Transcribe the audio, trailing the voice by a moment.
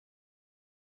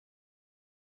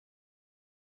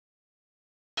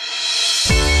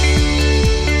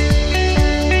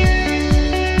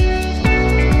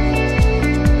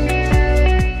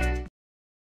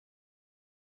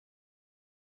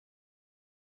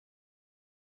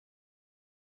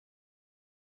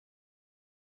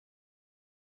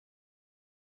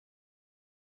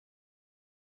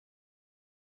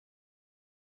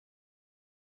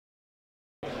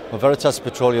Well, Veritas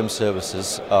Petroleum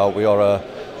Services, we are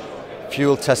a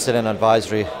fuel testing and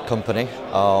advisory company.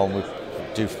 We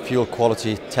do fuel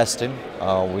quality testing.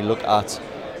 We look at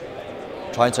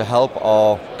trying to help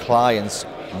our clients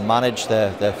manage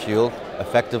their fuel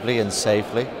effectively and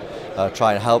safely.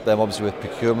 Try and help them obviously with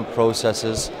procurement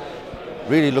processes.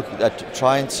 Really look at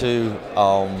trying to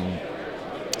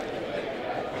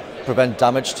prevent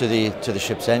damage to the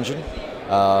ship's engine,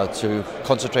 to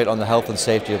concentrate on the health and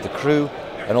safety of the crew,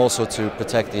 and also to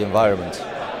protect the environment.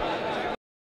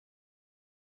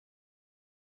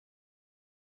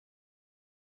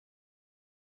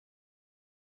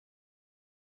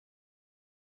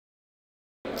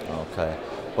 Okay.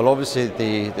 Well, obviously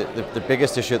the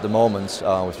biggest issue at the moment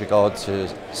with regard to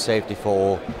safety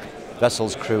for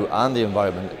vessels, crew and the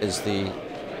environment is the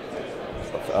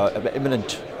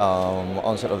imminent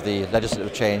onset of the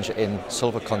legislative change in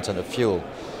sulphur content of fuel,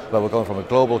 where we're going from a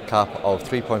global cap of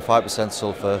 3.5%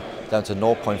 sulphur down to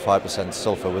 0.5%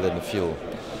 sulphur within the fuel.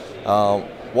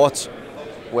 What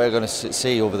we're going to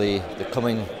see over the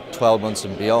coming 12 months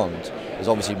and beyond is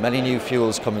obviously many new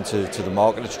fuels coming to the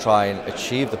market to try and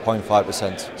achieve the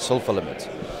 0.5% sulphur limit.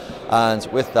 And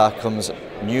with that comes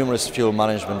numerous fuel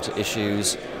management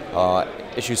issues,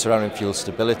 issues surrounding fuel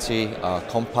stability,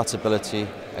 compatibility,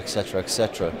 etc.,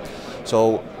 etc.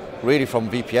 So really from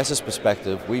VPS's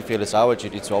perspective, we feel it's our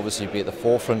duty to obviously be at the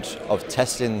forefront of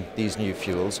testing these new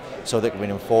fuels so that we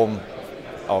can inform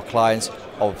our clients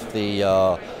of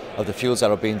the fuels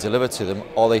that are being delivered to them.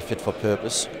 Are they fit for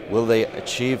purpose? Will they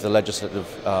achieve the legislative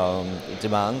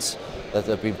demands that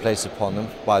have been placed upon them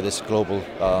by this global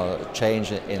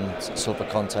change in sulphur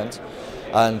content?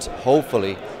 And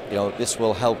hopefully, this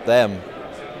will help them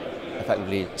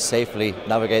effectively, safely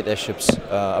navigate their ships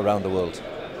around the world.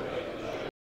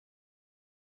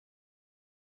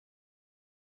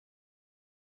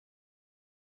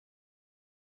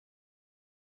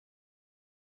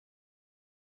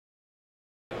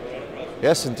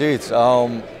 Yes, indeed.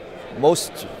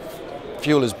 Most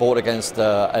fuel is bought against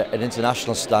an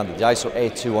international standard, the ISO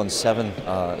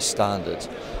 8217 standard,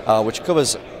 which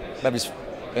covers maybe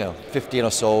 15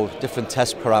 or so different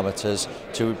test parameters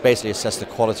to basically assess the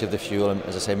quality of the fuel and,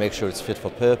 as I say, make sure it's fit for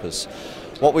purpose.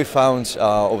 What we've found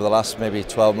over the last maybe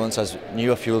 12 months as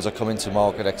newer fuels are coming to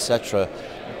market, etc.,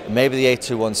 maybe the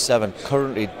 8217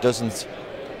 currently doesn't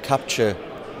capture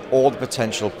all the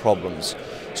potential problems.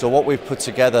 So what we've put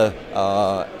together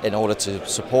in order to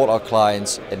support our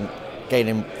clients in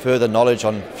gaining further knowledge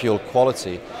on fuel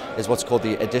quality is what's called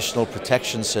the Additional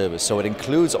Protection Service. So it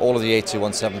includes all of the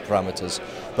 8217 parameters,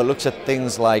 but looks at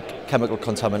things like chemical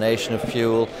contamination of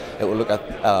fuel. It will look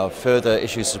at further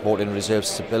issues supporting reserve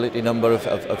stability number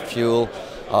of fuel.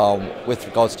 With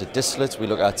regards to distillates, we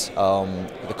look at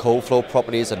the cold flow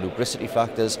properties and lubricity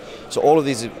factors. So all of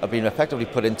these have been effectively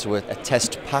put into a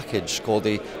test package called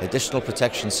the Additional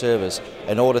Protection Service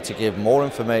in order to give more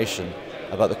information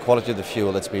about the quality of the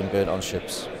fuel that's being burnt on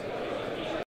ships.